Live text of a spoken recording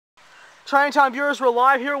Train time viewers, we're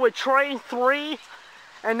live here with train 3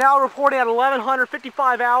 and now reporting at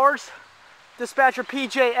 1155 hours. Dispatcher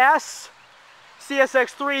PJS,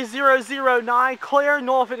 CSX 3009 clear,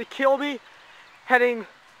 north of Kilby, heading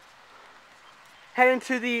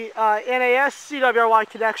to the NAS CWRY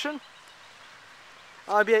connection.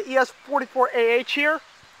 Be at ES44AH here.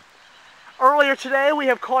 Earlier today we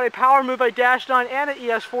have caught a power move by -9 and an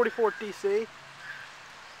ES44-DC.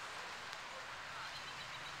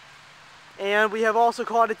 And we have also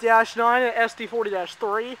caught a -9 and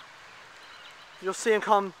SD40-3. You'll see him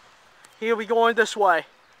come. He'll be going this way.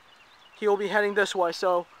 He will be heading this way.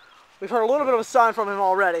 So we've heard a little bit of a sign from him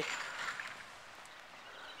already. It's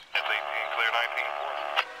 18, clear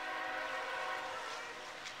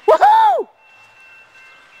 19. Woohoo!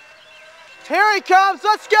 Here he comes.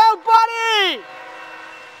 Let's go, buddy!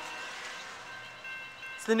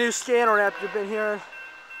 It's the new scanner app you've been hearing.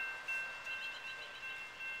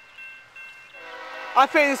 I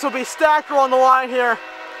think this will be Stacker on the line here.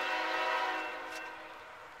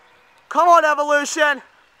 Come on, Evolution.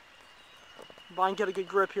 If I can get a good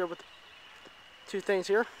grip here with the two things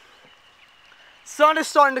here. Sun is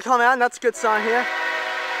starting to come out, and that's a good sign here.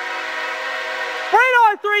 Bring it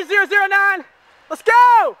on, 3009. Let's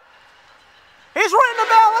go. He's ringing the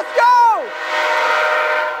bell. Let's go.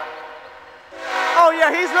 Oh, yeah,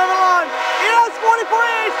 he's moving on.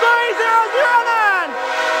 ES44 3009.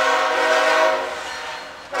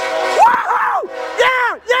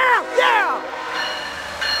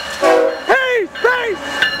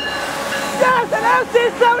 Yes, an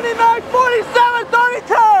AC40-3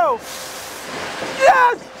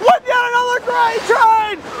 Yes, with yet another great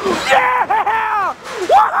train. Yeah!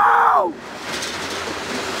 Woohoo!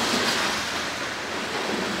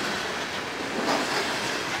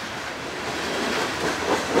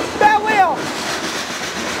 That wheel!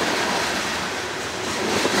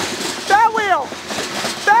 That wheel!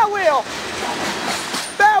 That wheel!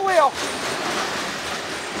 That wheel!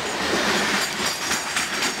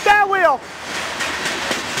 That wheel!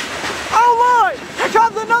 Oh look! Here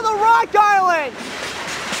comes another rock island!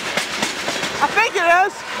 I think it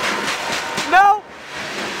is. No.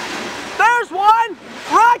 There's one!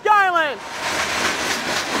 Rock island!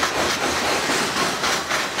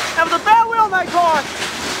 That was a bad wheel in that car.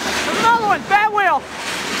 There's another one, bad wheel.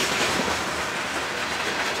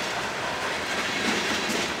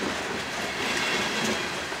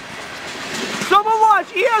 Someone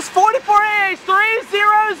watch ES44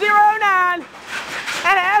 3009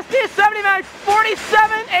 and an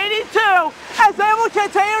SD40-3 as they will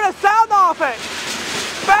continue to sound off it.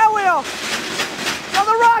 Bad wheel on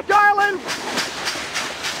the rock island.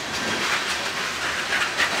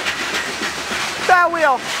 Bad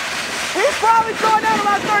wheel. He's probably going down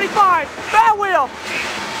about 35. Bad wheel.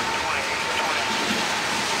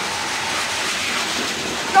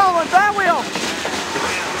 Another one, bad wheel.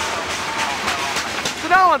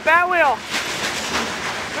 Another one, bad wheel.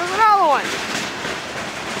 There's another one.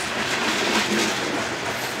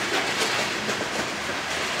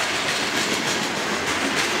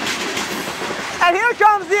 And here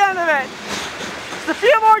comes the end of it. Just a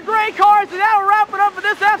few more great cars, and that'll wrap it up for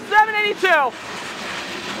this F782.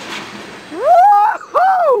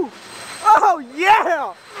 Woohoo! Oh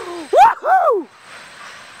yeah! Woohoo!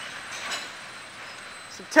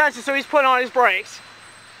 Some tension, so he's putting on his brakes.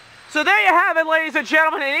 So there you have it, ladies and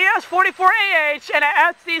gentlemen, an ES44AH and an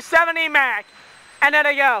SD70 Mac. And there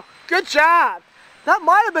they go. Good job. That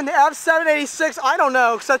might have been the F786, I don't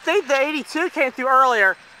know, because I think the 82 came through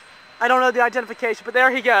earlier. I don't know the identification, but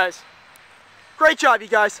there he goes. Great job, you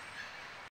guys.